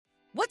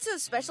What's so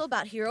special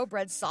about Hero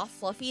Bread's soft,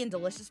 fluffy, and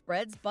delicious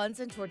breads, buns,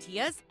 and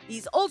tortillas?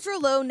 These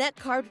ultra-low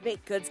net-carb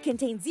baked goods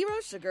contain zero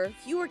sugar,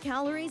 fewer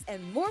calories,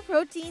 and more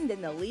protein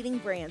than the leading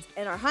brands,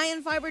 and are high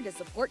in fiber to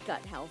support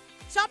gut health.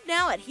 Shop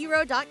now at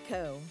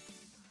hero.co.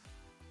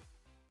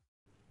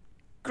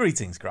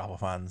 Greetings, Grapple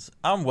fans,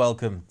 and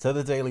welcome to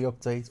the Daily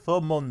Update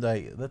for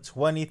Monday, the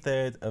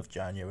 23rd of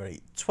January,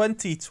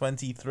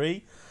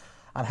 2023.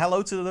 And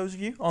hello to those of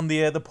you on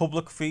the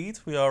public feed.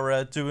 We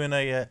are doing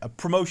a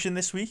promotion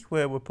this week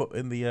where we're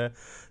putting the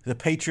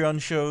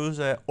Patreon shows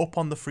up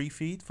on the free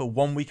feed for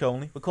 1 week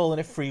only. We're calling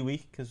it Free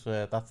Week because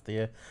that's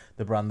the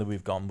brand that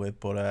we've gone with.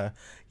 But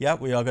yeah,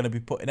 we are going to be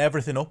putting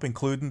everything up,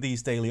 including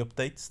these daily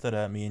updates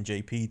that me and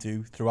JP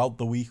do throughout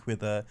the week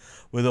with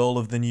all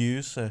of the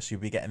news. So you'll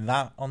be getting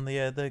that on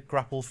the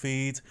Grapple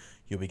feed.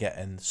 You'll be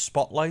getting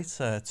Spotlight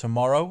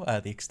tomorrow,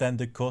 the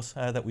extended cut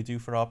that we do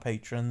for our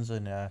patrons,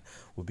 and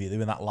we'll be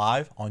doing that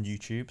live on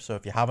YouTube. So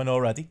if you haven't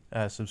already,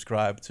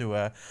 subscribe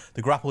to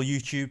the Grapple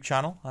YouTube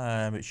channel.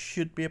 It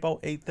should be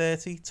about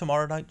 8:30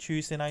 tomorrow night,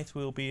 Tuesday night.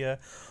 We'll be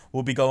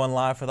going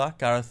live for that.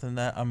 Gareth and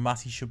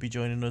Matty should be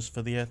joining us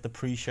for the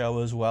pre-show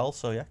as well.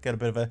 So yeah, get a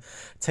bit of a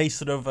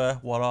taste of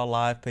what our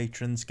live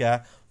patrons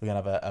get. We're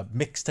gonna have a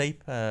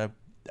mixtape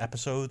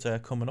episode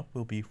coming up.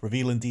 We'll be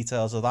revealing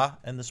details of that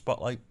in the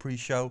Spotlight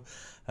pre-show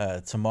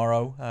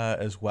tomorrow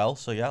as well.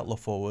 So yeah, look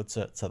forward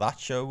to that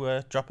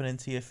show dropping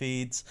into your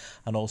feeds.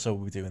 And also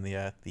we'll be doing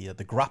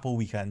the Grapple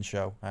Weekend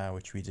show,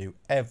 which we do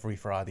every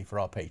Friday for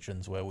our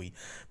patrons, where we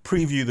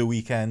preview the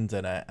weekend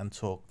and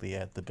talk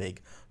the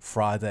big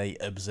Friday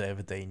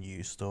Observer Day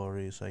news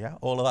stories. So yeah,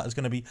 all of that is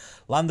going to be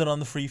landing on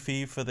the free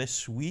feed for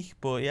this week.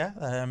 But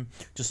yeah,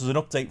 just as an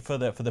update for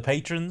the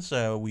patrons,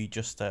 we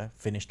just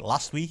finished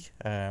last week.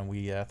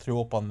 We threw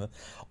up on the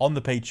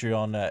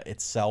Patreon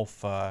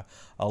itself our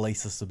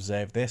latest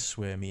Observe This,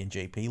 where me and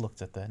JP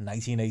looked at the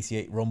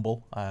 1988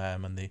 Rumble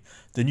and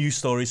the news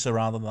stories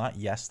surrounding that.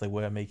 Yes, they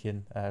were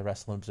making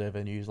Wrestling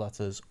Observer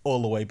newsletters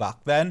all the way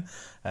back then.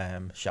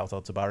 Shout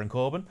out to Baron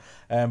Corbin.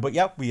 But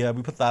yeah, we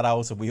put that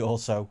out, and we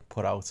also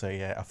put out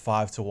a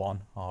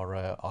 5-1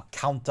 our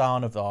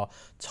countdown of our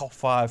top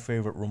 5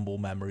 favorite Rumble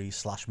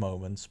memories /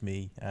 moments.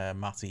 Me,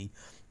 Matty,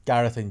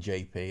 Gareth and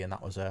JP, and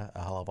that was a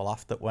hell of a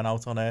laugh that went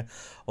out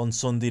on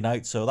Sunday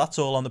night. So that's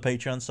all on the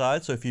Patreon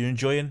side. So if you're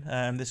enjoying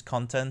this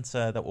content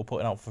that we're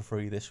putting out for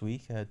free this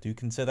week, do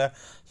consider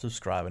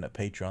subscribing at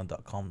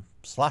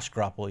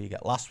patreon.com/grapple. You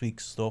get last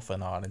week's stuff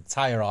and our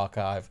entire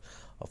archive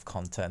of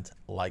content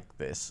like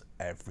this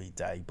every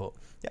day. But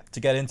yeah, to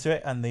get into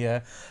it and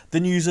the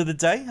news of the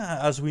day,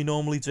 as we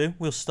normally do,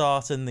 we'll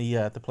start in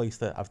the place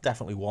that I've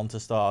definitely want to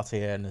start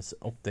here, and it's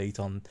an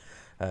update on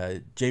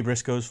Jay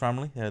Briscoe's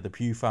family, the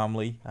Pugh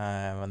family,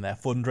 and their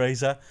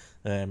fundraiser.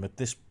 At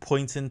this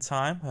point in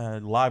time,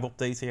 live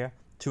update here,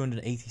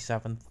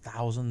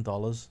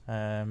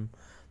 $287,000.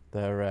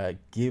 Their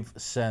Give,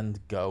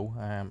 Send, Go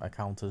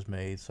account has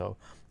made. So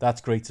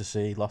that's great to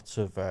see. Lots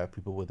of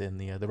people within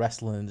the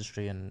wrestling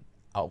industry and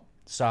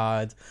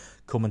outside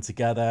coming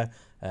together.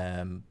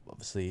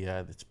 Obviously,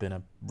 it's been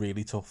a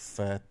really tough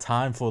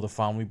time for the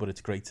family, but it's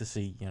great to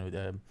see.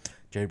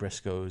 Jay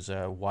Briscoe's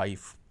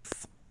wife,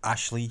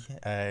 Ashley,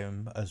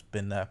 has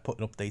been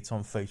putting updates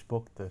on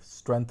Facebook. The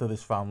strength of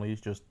this family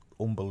is just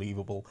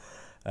unbelievable.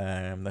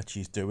 That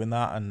she's doing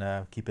that and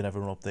keeping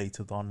everyone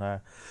updated on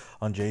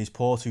Jay's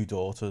poor 2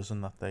 daughters,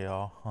 and that they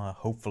are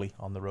hopefully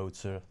on the road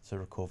to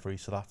recovery.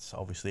 So that's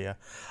obviously a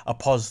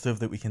positive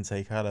that we can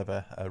take out of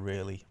a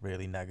really,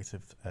 really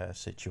negative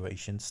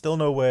situation. Still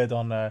no word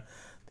on the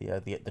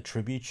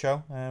tribute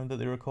show that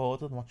they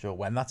recorded. I'm not sure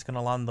when that's going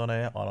to land on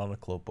a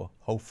club, but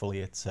hopefully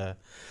it's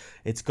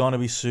going to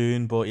be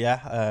soon. But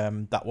yeah,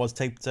 that was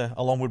taped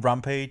along with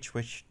Rampage,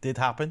 which did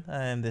happen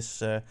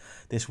this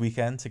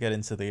weekend. To get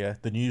into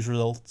the news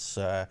results,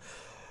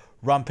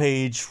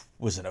 Rampage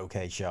was an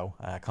okay show.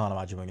 I can't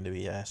imagine we're going to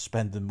be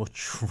spending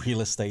much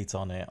real estate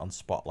on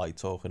Spotlight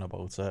talking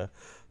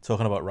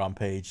about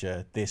Rampage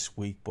this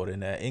week. But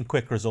in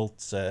quick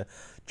results,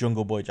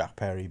 Jungle Boy Jack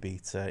Perry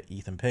beat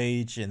Ethan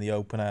Page in the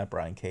opener.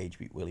 Brian Cage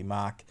beat Willie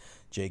Mack.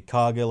 Jade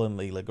Cargill and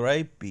Leela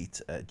Gray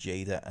beat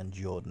Jada and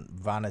Jordan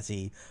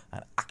Vanity.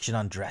 And Action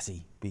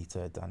Andretti beat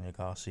Daniel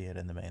Garcia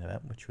in the main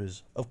event, which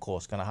was, of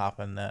course, going to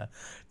happen.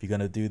 If you're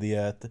going to do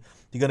you're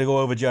going to go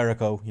over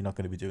Jericho, you're not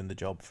going to be doing the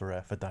job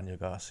for Daniel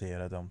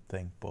Garcia, I don't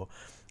think. But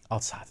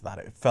outside of that,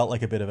 it felt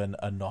like a bit of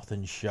a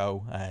nothing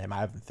show. I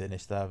haven't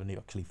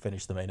actually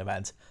finished the main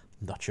event.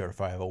 I'm not sure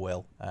if I ever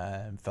will.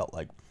 Felt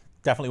like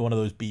definitely one of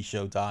those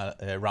B-show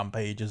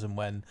rampages, and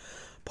when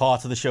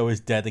part of the show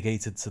is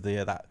dedicated to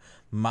that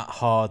Matt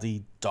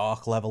Hardy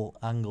dark level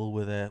angle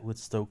with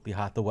Stokely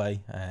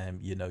Hathaway,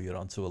 you're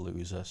onto a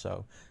loser.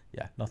 So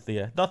yeah, not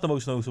the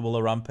most notable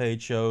of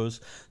Rampage shows.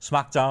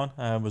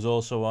 SmackDown was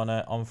also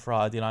on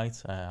Friday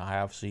night. I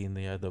have seen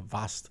the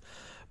vast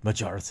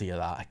majority of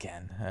that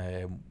again.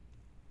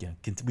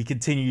 We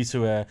continue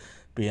to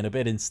be in a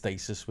bit in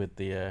stasis with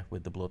the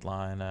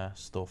Bloodline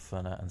stuff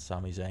and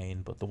Sami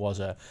Zayn, but there was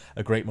a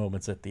great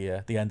moment at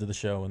the end of the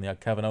show when they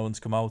had Kevin Owens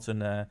come out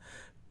and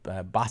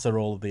batter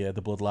all of the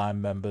Bloodline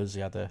members.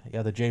 He had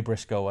a Jay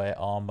Briscoe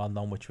armband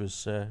on, which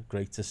was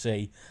great to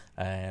see.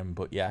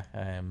 But yeah,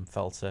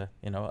 felt a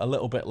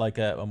little bit like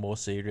a more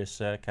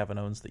serious Kevin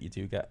Owens that you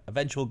do get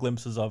eventual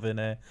glimpses of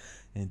in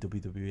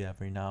WWE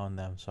every now and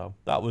then. So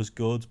that was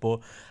good. But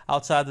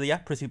outside of the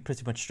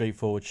pretty much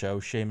straightforward show,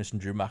 Sheamus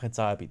and Drew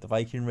McIntyre beat the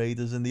Viking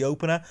Raiders in the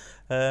opener,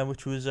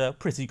 which was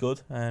pretty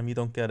good. You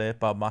don't get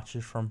bad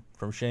matches from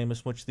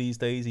Sheamus much these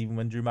days, even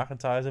when Drew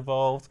McIntyre's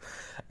involved.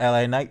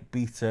 LA Knight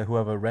beat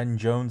whoever Ren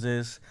Jones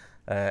is.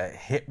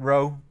 Hit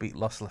Row beat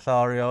Los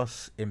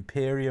Lotharios.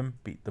 Imperium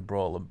beat the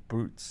Brawling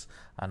Brutes,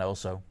 and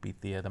also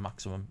beat the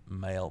Maximum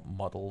Male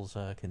Models,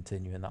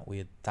 continuing that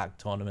weird tag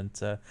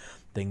tournament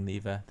thing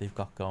they've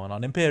got going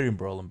on. Imperium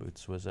Brawling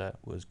Brutes was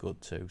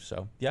good too.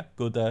 So yeah,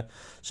 good,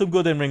 some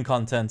good in-ring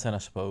content, and I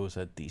suppose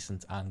a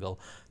decent angle.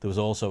 There was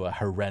also a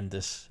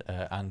horrendous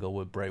angle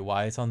with Bray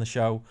Wyatt on the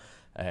show.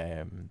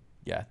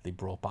 Yeah, they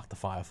brought back the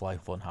Firefly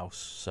Funhouse.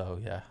 So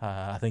yeah,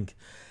 I think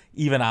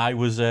even I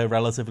was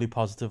relatively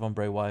positive on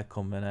Bray Wyatt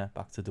coming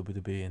back to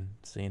WWE and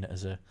seeing it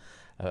as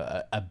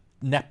a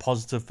net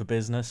positive for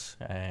business.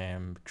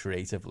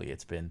 Creatively,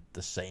 it's been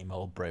the same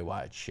old Bray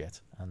Wyatt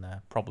shit, and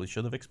probably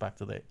should have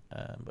expected it.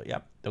 But yeah,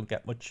 don't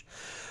get much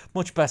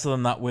better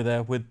than that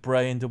with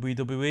Bray and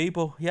WWE.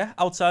 But yeah,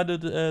 outside of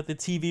the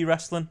TV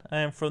wrestling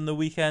from the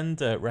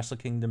weekend, Wrestle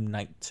Kingdom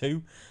Night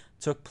 2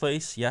 took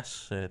place.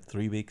 Yes,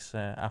 3 weeks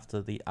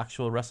after the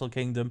actual Wrestle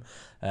Kingdom.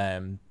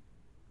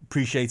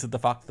 Appreciated the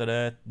fact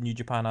that New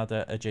Japan had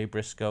a Jay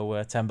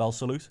Briscoe 10 bell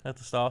salute at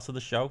the start of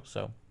the show,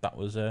 so that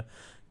was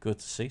good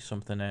to see,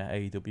 something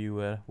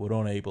AEW were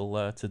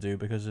unable to do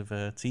because of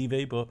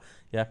TV. But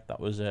yeah, that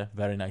was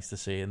very nice to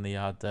see. And they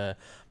had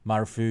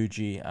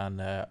Marufuji and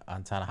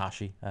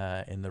Tanahashi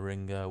in the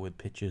ring with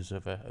pictures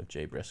of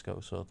Jay Briscoe,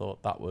 so I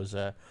thought that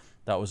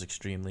was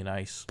extremely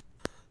nice.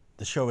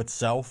 The show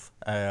itself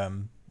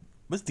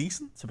was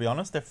decent, to be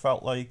honest. It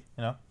felt like,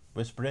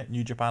 whisper it,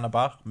 New Japan are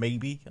back,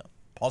 maybe,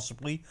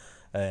 possibly.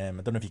 I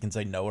don't know if you can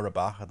say Noah are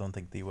back. I don't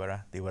think they were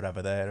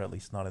ever there, at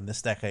least not in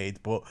this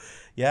decade. But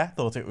yeah,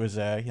 thought it was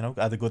had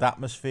a good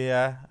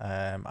atmosphere.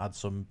 Had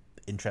some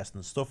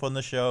interesting stuff on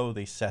the show.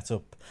 They set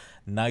up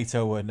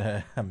Naito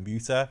and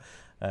Muta.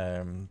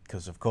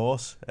 Because of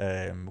course,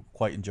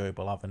 quite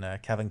enjoyable having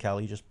Kevin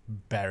Kelly just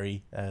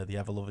bury the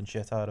ever-loving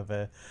shit out of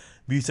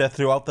Muta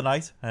throughout the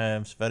night.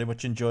 So very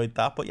much enjoyed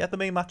that. But yeah, the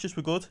main matches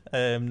were good.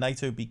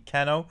 Naito beat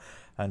Keno,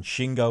 and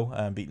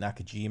Shingo beat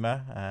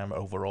Nakajima.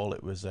 Overall,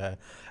 it was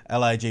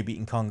LIJ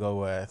beating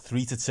Kongo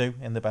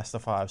 3-2 in the best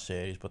of 5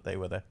 series. But they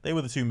were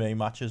the two main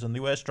matches, and they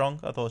were strong.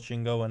 I thought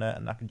Shingo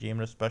and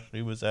Nakajima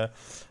especially was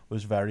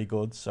very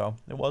good. So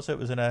it was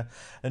an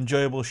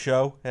enjoyable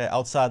show.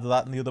 Outside of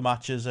that, in the other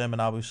matches,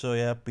 Manabu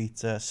Soya beat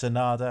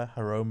Sanada.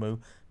 Hiromu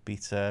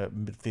beat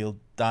midfield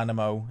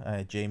Dynamo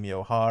Jamie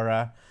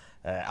O'Hara.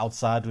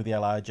 Outside with the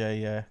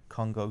LIJ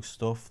Kongo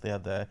stuff, they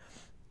had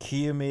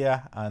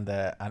Kiyomiya and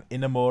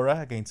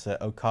Inamura against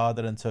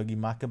Okada and Togi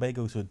Makabe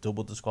go to a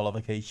double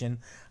disqualification,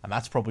 and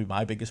that's probably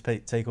my biggest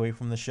takeaway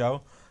from the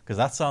show, because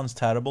that sounds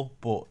terrible,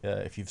 but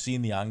if you've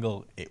seen the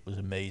angle, it was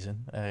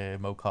amazing.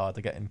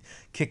 Okada getting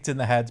kicked in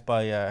the head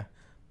by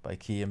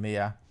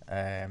Kiyomiya.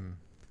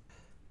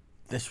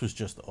 This was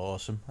just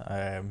awesome.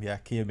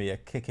 Kiyomiya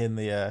kicking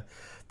the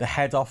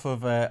head off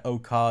of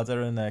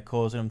Okada and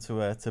causing him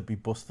to be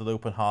busted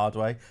open hard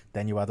way.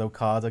 Then you had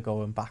Okada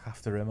going back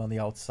after him on the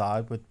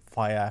outside with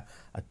fire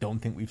I don't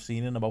think we've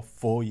seen in about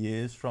 4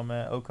 years from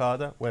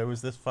Okada. Where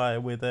was this fire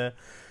with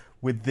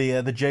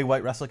the Jay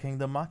White Wrestle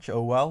Kingdom match?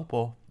 Oh well,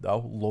 but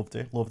no, loved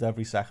it. Loved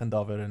every second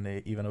of it,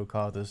 and even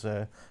Okada's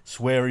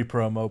sweary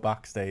promo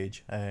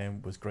backstage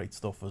was great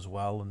stuff as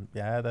well. And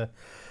yeah,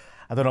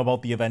 I don't know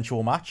about the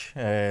eventual match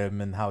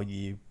and how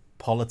you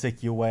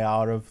politic your way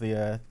out of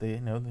the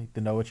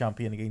Noah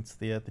champion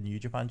against the New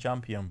Japan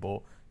champion,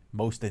 but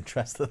most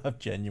interested I've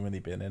genuinely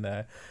been in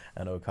an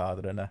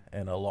Okada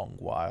in a long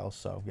while.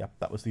 So yeah,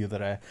 that was the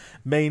other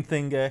main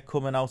thing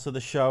coming out of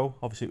the show.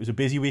 Obviously, it was a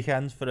busy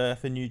weekend for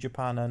New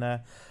Japan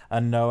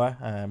and Noah.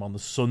 On the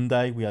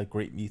Sunday, we had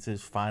Great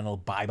Muta's final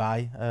Bye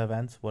Bye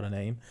event. What a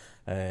name!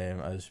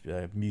 As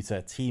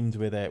Muta teamed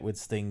with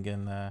Sting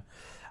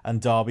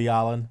and Darby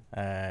Allin.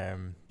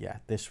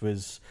 This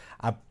was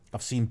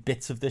I've seen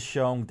bits of this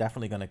show. I'm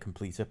definitely going to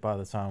complete it by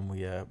the time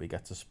we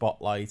get to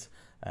Spotlight.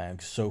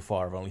 So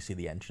far, I've only seen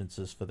the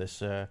entrances for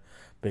this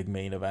big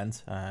main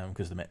event,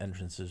 because the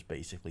entrances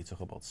basically took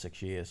about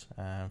 6 years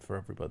for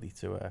everybody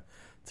to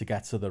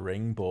get to the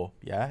ring. But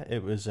yeah,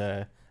 it was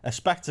a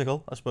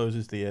spectacle, I suppose,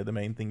 is the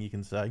main thing you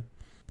can say.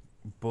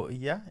 But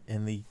yeah,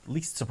 in the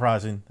least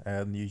surprising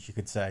news, you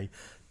could say,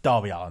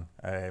 Darby Allin,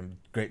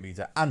 Great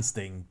Muta, and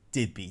Sting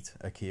did beat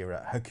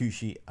Akira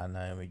Hakushi and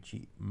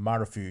Naomichi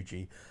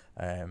Marufuji.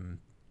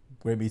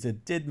 Great Muta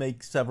did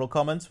make several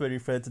comments where he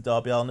referred to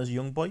Darby Allin as a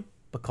young boy.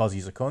 because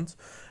he's a cunt.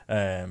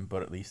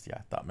 But at least,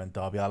 yeah, that meant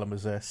Darby Allin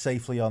was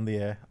safely on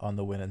the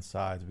winning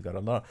side. We got a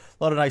lot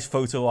of nice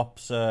photo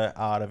ops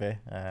out of it.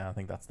 I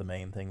think that's the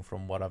main thing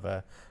from what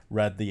I've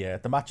read. The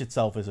match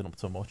itself isn't up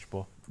to much,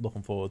 but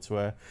looking forward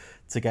to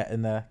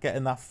getting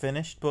that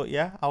finished. But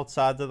yeah,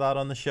 outside of that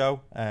on the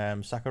show,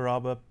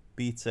 Sakuraba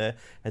beat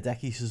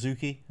Hideki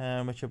Suzuki,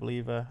 which I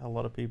believe a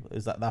lot of people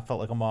that felt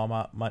like a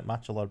Marmite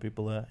match. A lot of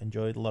people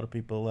enjoyed. A lot of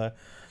people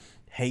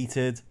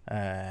hated.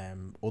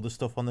 Other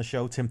stuff on the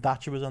show. Tim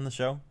Thatcher was on the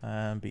show.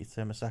 Beat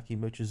Masaki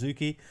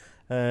Mochizuki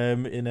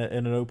in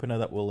an opener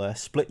that will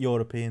split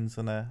Europeans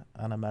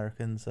and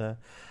Americans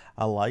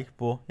alike.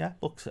 But yeah,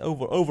 looks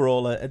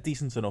overall a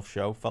decent enough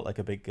show. Felt like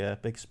a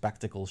big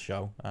spectacle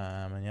show.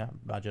 And yeah,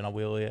 imagine I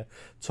will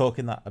talk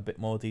in that a bit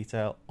more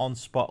detail on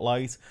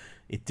Spotlight.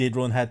 It did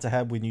run head to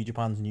head with New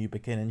Japan's New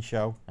Beginning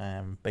show,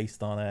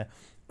 based on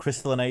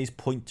Crystal A's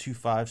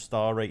 0.25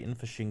 star rating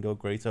for Shingo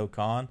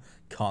Great-O-Khan.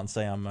 Can't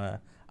say I'm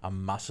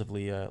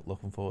massively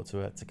looking forward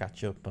to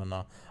catch up on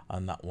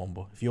that one.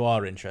 But if you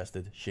are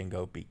interested,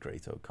 Shingo beat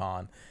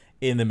Great-O-Khan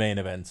in the main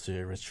event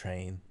to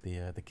retain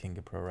the King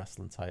of Pro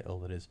Wrestling title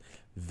that is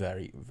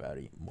very,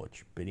 very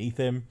much beneath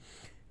him.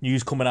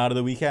 News coming out of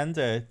the weekend.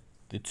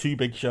 The two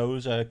big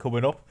shows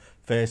coming up.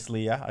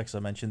 Firstly, as I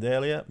mentioned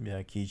earlier,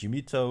 Keiji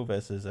Muto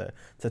versus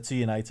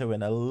Tetsuya Naito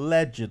in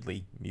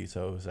allegedly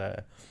Muto's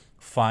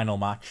final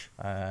match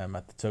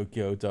at the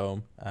Tokyo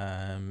Dome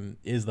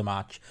is the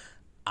match.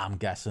 I'm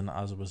guessing,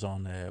 as I was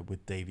on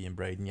with Davey and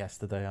Braden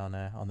yesterday on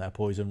their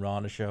Poison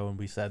Rana show, and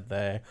we said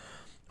there,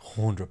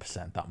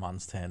 100% that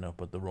man's turning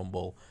up at the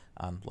Rumble.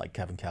 And like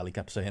Kevin Kelly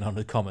kept saying on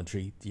the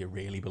commentary, do you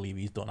really believe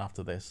he's done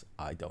after this?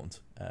 I don't.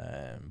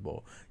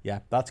 But yeah,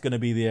 that's going to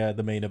be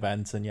the main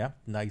event. And yeah,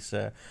 nice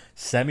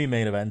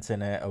semi-main event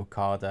in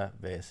Okada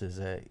versus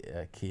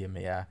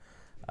Kiyomiya.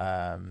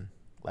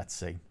 Let's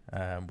see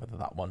whether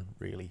that one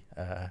really,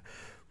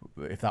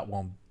 if that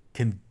one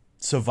can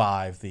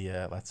survive the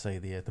let's say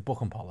the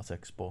book and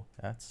politics. But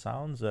it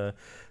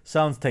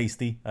sounds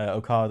tasty.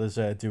 Okada's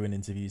doing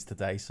interviews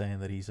today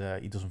saying that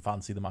he doesn't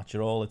fancy the match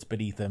at all. It's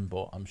beneath him,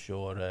 but I'm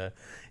sure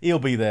he'll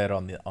be there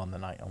on the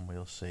night, and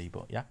we'll see.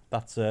 But yeah,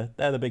 that's they're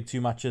the big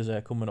two matches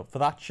coming up for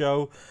that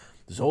show.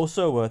 There's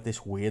also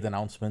this weird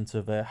announcement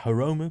of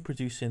Hiromu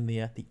producing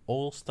the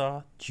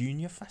All-Star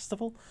Junior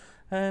Festival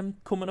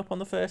coming up on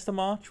the 1st of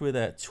March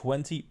with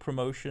 20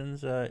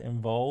 promotions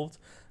involved.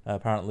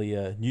 Apparently,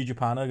 New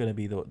Japan are going to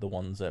be the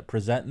ones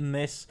presenting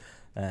this.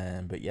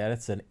 But yeah,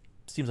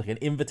 seems like an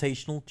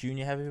invitational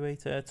junior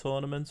heavyweight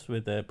tournament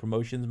with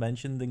promotions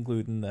mentioned,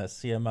 including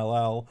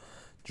CMLL,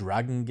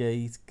 Dragon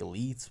Gate,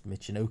 Galite,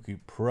 Michinoku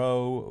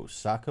Pro,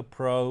 Osaka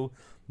Pro,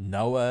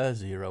 Noah,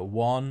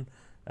 01.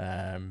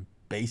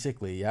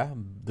 Basically, yeah,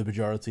 the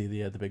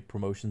majority of the big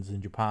promotions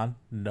in Japan.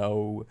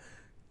 No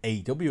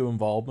AEW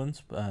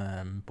involvement,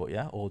 but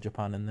yeah, All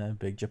Japan in there,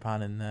 Big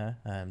Japan in there,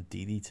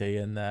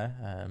 DDT in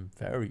there.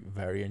 Very,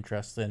 very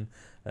interesting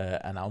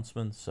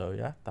announcement. So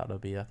yeah, I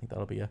think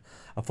that'll be a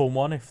fun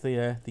one if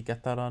they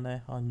get that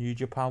on New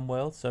Japan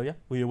World. So yeah,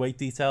 we await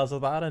details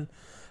of that. And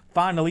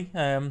finally,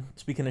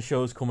 speaking of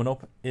shows coming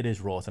up, it is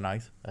Raw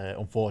tonight,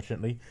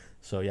 unfortunately.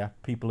 So yeah,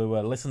 people who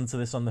listen to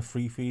this on the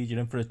free feed, you're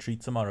in for a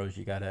treat tomorrow. As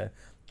you get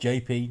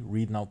JP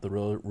reading out the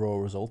Raw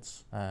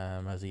results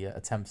as he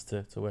attempts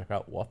to work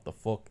out what the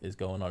fuck is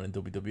going on in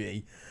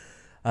WWE.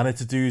 And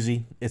it's a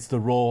doozy. It's the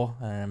Raw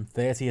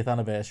 30th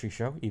anniversary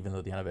show, even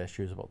though the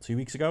anniversary was about 2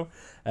 weeks ago.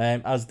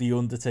 As The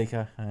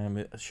Undertaker,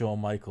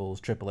 Shawn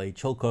Michaels, Triple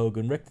H, Hulk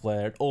Hogan, Ric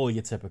Flair, all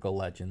your typical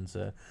legends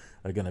are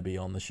going to be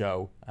on the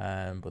show.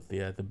 But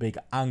the big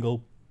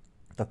angle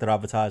that they're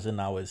advertising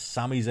now is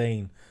Sami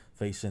Zayn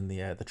facing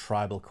the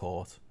Tribal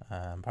Court.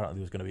 Apparently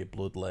there's going to be a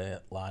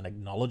bloodline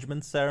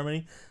acknowledgement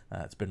ceremony.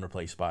 It's been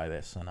replaced by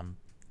this, and I'm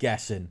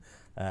guessing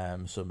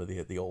some of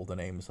the older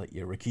names like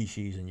your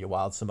Rikishis and your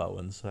Wild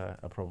Samoans are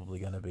probably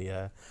going to be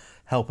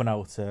helping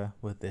out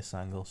with this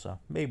angle. So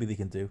maybe they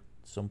can do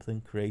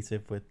something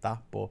creative with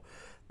that. But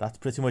that's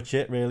pretty much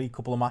it, really. A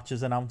couple of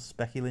matches announced: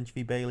 Becky Lynch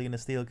v Bayley in a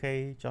steel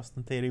cage,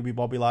 Austin Theory v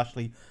Bobby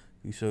Lashley,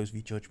 Usos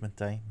v Judgment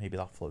Day. Maybe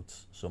that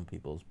floats some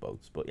people's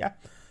boats. But yeah,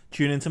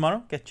 tune in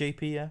tomorrow, get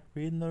JP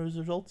reading those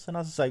results. And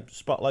as I say,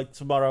 Spotlight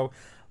tomorrow,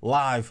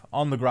 live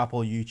on the Grapple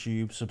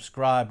YouTube.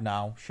 Subscribe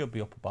now, should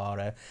be up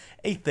about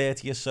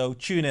 8:30 or so.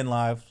 Tune in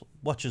live,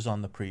 watch us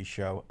on the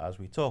pre-show as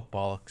we talk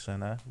bollocks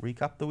and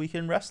recap the week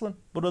in wrestling.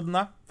 But other than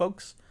that,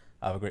 folks,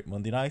 have a great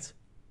Monday night.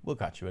 We'll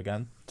catch you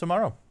again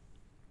tomorrow.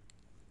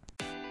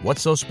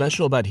 What's so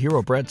special about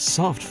Hero Bread's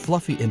soft,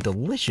 fluffy, and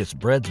delicious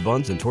breads,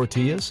 buns, and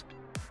tortillas?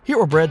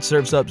 Hero Bread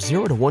serves up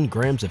 0 to 1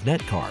 grams of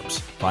net carbs,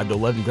 5 to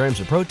 11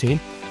 grams of protein,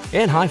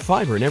 and high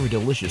fiber in every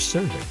delicious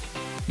serving.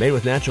 Made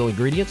with natural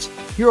ingredients,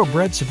 Hero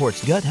Bread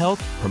supports gut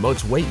health,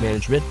 promotes weight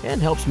management, and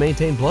helps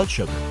maintain blood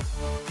sugar.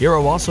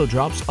 Hero also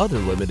drops other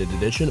limited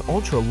edition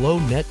ultra-low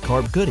net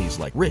carb goodies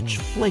like rich,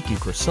 flaky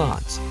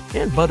croissants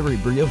and buttery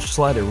brioche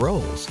slider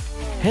rolls.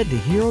 Head to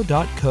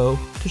hero.co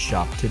to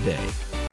shop today.